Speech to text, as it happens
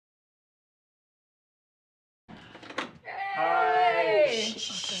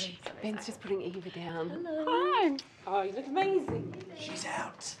Ben's just putting Eva down. Hello. Hi. Oh, you look amazing. She's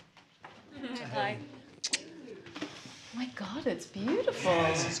out. Hi. Oh my God, it's beautiful.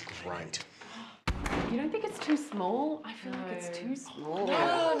 Yeah, this is great. You don't think it's too small? I feel like it's too small.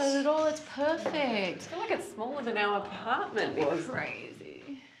 No, not at all. It's perfect. I feel like it's smaller than our apartment was. Crazy.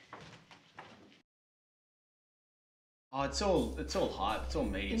 Oh, it's all hype. It's all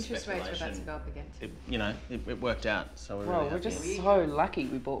media Interest rates speculation. are about to go up again. It worked out. So we're Well, really we're happy. just so lucky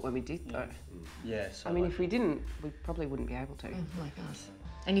we bought when we did, though. Yeah. So I mean, if we didn't, we probably wouldn't be able to. Like us.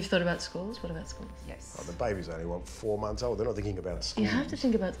 And you've thought about schools? What about schools? Yes. Oh, the baby's only 4 months old. They're not thinking about school. You have to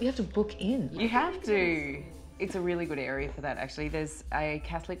think about. You have to book in. You have to. It's a really good area for that, actually. There's a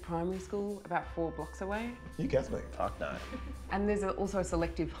Catholic primary school about 4 blocks away. You Catholic? Fuck no. And there's also a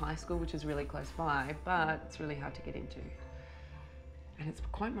selective high school, which is really close by, but it's really hard to get into. And it's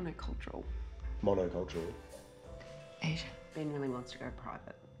quite monocultural. Monocultural. Asia. Ben really wants to go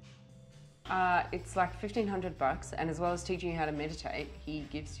private. It's like $1,500, and as well as teaching you how to meditate, he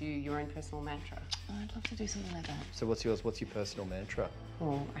gives you your own personal mantra. Oh, I'd love to do something like that. So what's yours? What's your personal mantra?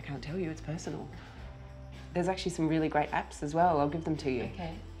 Well, I can't tell you, it's personal. There's actually some really great apps as well. I'll give them to you.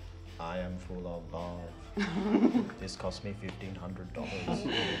 Okay. I am full of love. This cost me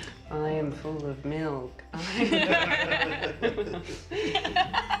 $1,500. I am full of milk.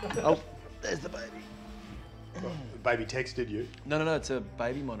 Oh, there's the baby. Well, the baby texted you. No, it's a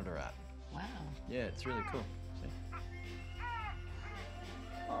baby monitor app. Wow. Yeah, it's really cool. See?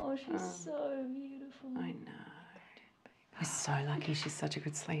 Oh, she's so beautiful. I know. We're so lucky she's such a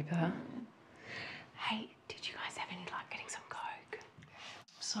good sleeper. Hey, did you guys have any luck getting some Coke?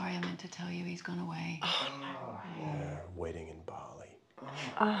 Sorry, I meant to tell you he's gone away. Yeah, wedding in Bali.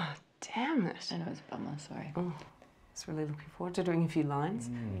 Oh, damn it. I know it's a bummer, sorry. Oh, I was really looking forward to doing a few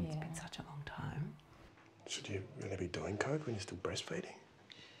lines. It's been such a long time. Should you really be doing coke when you're still breastfeeding?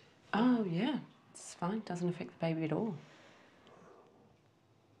 Oh, yeah. It's fine. Doesn't affect the baby at all.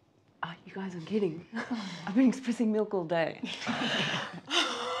 Oh, you guys are kidding. I've been expressing milk all day.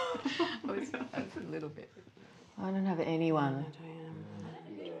 I was a little bit. I don't have anyone.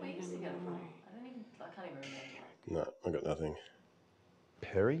 No, I got nothing.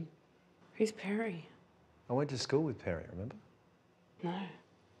 Perry? Who's Perry? I went to school with Perry, remember? No.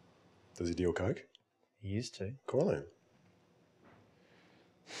 Does he deal coke? He used to. Call him.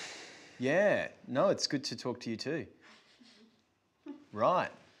 Yeah. No, it's good to talk to you too.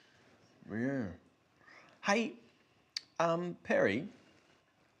 Right. Yeah. Hey, Perry,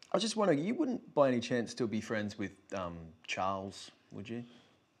 I was just wondering, you wouldn't by any chance still be friends with Charles, would you?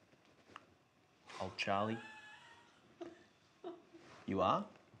 Old Charlie? You are?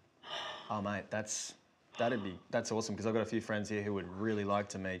 Oh, mate, that's awesome, because I've got a few friends here who would really like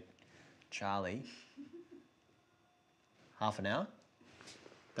to meet Charlie. Half an hour?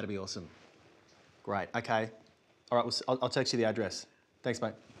 That'd be awesome. Great, okay. All right, I'll text you the address. Thanks,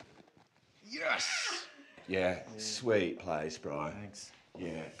 mate. Yes! Yeah, sweet place, bro. Thanks.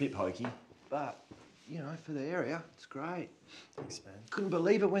 Yeah, bit pokey, but, you know, for the area, it's great. Thanks, man. Couldn't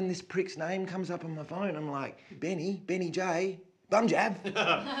believe it when this prick's name comes up on my phone. I'm like, Benny J, bum jab.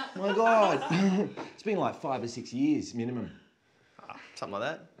 My God. It's been like 5 or 6 years minimum. Something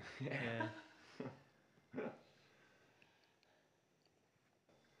like that? Yeah.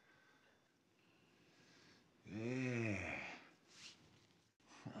 Yeah.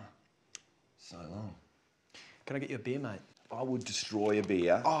 So long. Can I get you a beer, mate? I would destroy a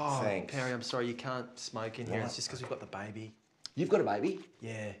beer. Oh, thanks. Perry, I'm sorry, you can't smoke in here. What? It's just because we've got the baby. You've got a baby?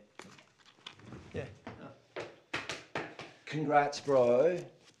 Yeah. Yeah. Congrats, bro.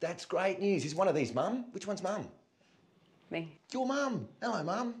 That's great news. Is one of these mum? Which one's mum? Me. Your mum. Hello,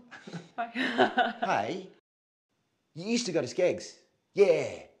 mum. Hey, you used to go to Skeggs?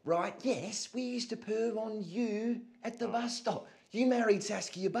 Yeah, right, yes. We used to perv on you at the bus stop. You married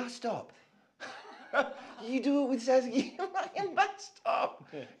Saskia bus stop. You do it with Saskia fucking bus stop.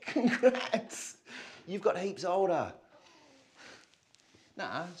 Congrats. You've got heaps older.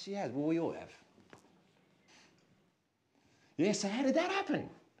 Nah, she has. Well, we all have. Yeah, so how did that happen?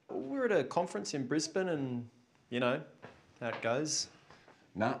 We're at a conference in Brisbane and, you know, how it goes.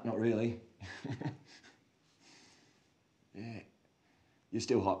 Nah, not really. Yeah. You're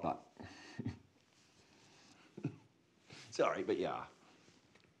still hot, but. Sorry, but yeah.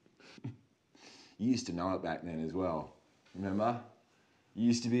 You used to know it back then as well. Remember? You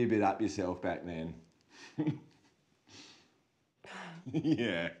used to be a bit up yourself back then.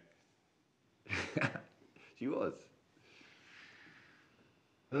 Yeah. She was.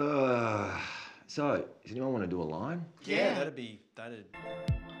 So, does anyone want to do a line? Yeah, that'd.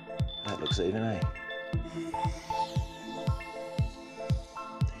 That looks even, eh?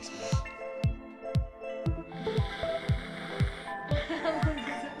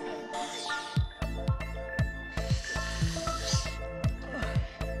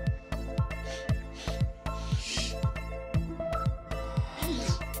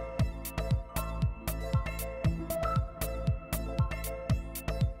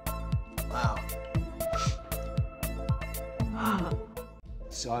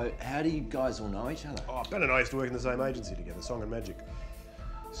 So, how do you guys all know each other? Oh, Ben and I used to work in the same agency together, Song and Magic.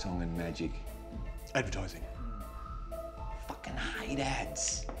 Song and Magic. Advertising. Fucking hate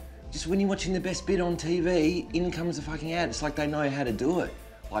ads. Just when you're watching the best bit on TV, in comes the fucking ad. It's like they know how to do it.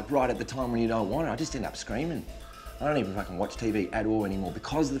 Like right at the time when you don't want it, I just end up screaming. I don't even fucking watch TV at all anymore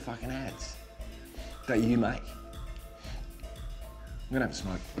because of the fucking ads that you make. I'm gonna have a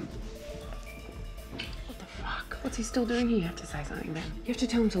smoke. What the fuck? What's he still doing here? You have to say something, Ben. You have to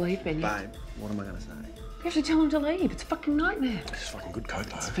tell him to leave, Ben. Babe, what am I gonna say? You have to tell him to leave. It's a fucking nightmare. It's fucking good coke,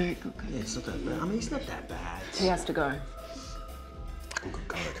 though. It's very good. Yeah, it's not that bad. I mean, it's not that bad. He has to go. Fucking good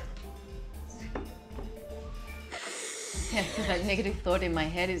coke. Yeah, because that negative thought in my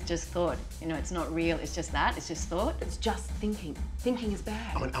head is just thought. You know, it's not real, it's just that, it's just thought. It's just thinking. Thinking is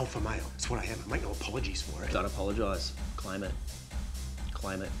bad. I'm an alpha male. That's what I am. I make no apologies for it. Don't apologise. Claim it.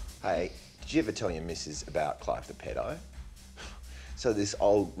 Claim it. Hey, did you ever tell your missus about Clive the pedo? So this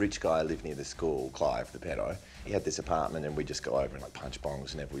old rich guy lived near the school, Clive the pedo. He had this apartment and we'd just go over and like punch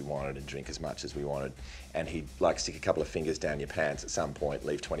bongs whenever we wanted and drink as much as we wanted. And he'd like stick a couple of fingers down your pants at some point,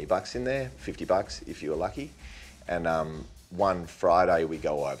 leave 20 bucks in there, 50 bucks if you were lucky. And one Friday we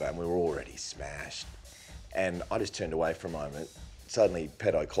go over and we were already smashed. And I just turned away for a moment. Suddenly,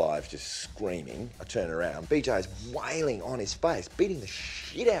 pedo Clive just screaming. I turn around, BJ's wailing on his face, beating the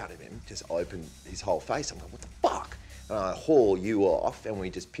shit out of him. Just opened his whole face. I'm like, what the fuck? And I haul you off and we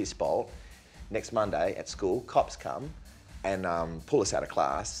just piss bolt. Next Monday at school, cops come and pull us out of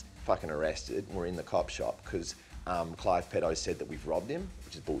class, fucking arrested. We're in the cop shop because Clive pedo said that we've robbed him,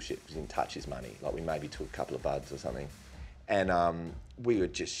 which is bullshit because he didn't touch his money. Like we maybe took a couple of buds or something. And we were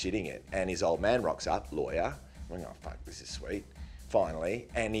just shitting it. And his old man rocks up, lawyer. We're going, oh fuck, this is sweet. Finally,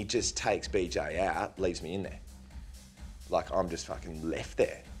 and he just takes BJ out, leaves me in there. Like I'm just fucking left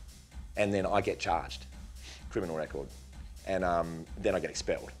there. And then I get charged, criminal record. And then I get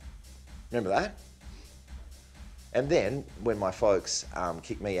expelled. Remember that? And then when my folks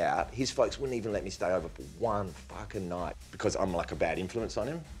kicked me out, his folks wouldn't even let me stay over for one fucking night because I'm like a bad influence on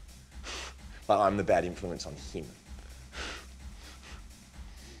him. Like I'm the bad influence on him.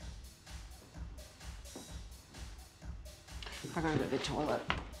 I'm going to the toilet.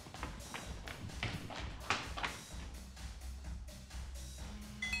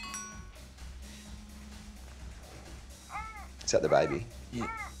 Is that the baby? Yeah.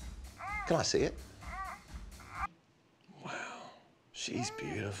 Can I see it? Wow, she's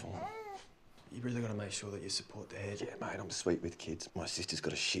beautiful. You really got to make sure that you support the head. Yeah, mate, I'm sweet with kids. My sister's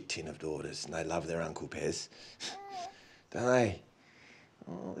got a shit tin of daughters and they love their Uncle Pez. Don't they?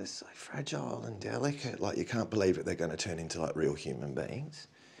 Oh, they're so fragile and delicate. Like, you can't believe it, they're going to turn into, like, real human beings.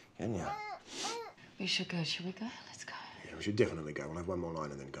 Can you? We should go, should we go? Let's go. Yeah, we should definitely go. We'll have one more line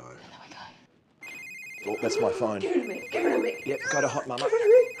and then go. There we go. Oh, that's my phone. Give it to me. Give it to me. Yep, go to Hot Mama.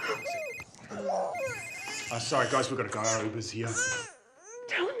 Oh, sorry, guys, we've got to go. Our Uber's here.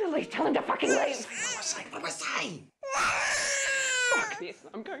 Tell him to leave. Tell him to fucking leave. What am I saying? Fuck this.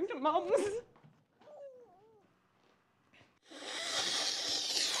 I'm going to Mum's.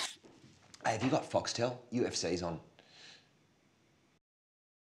 Hey, have you got Foxtel? UFC's on.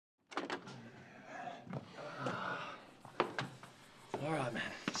 All right, man.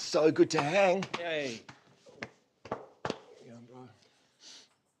 So good to hang. Hey.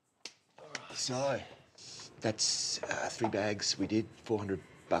 So, that's 3 bags we did, 400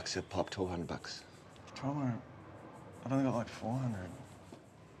 bucks a pop, 1,200 bucks. Tomo, I've only got like 400.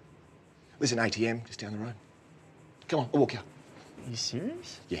 There's an ATM just down the road. Come on, I'll walk you. Are you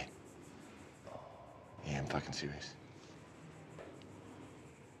serious? Yeah. Yeah, I'm fucking serious.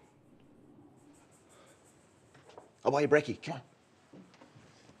 I'll buy you brekkie, come on.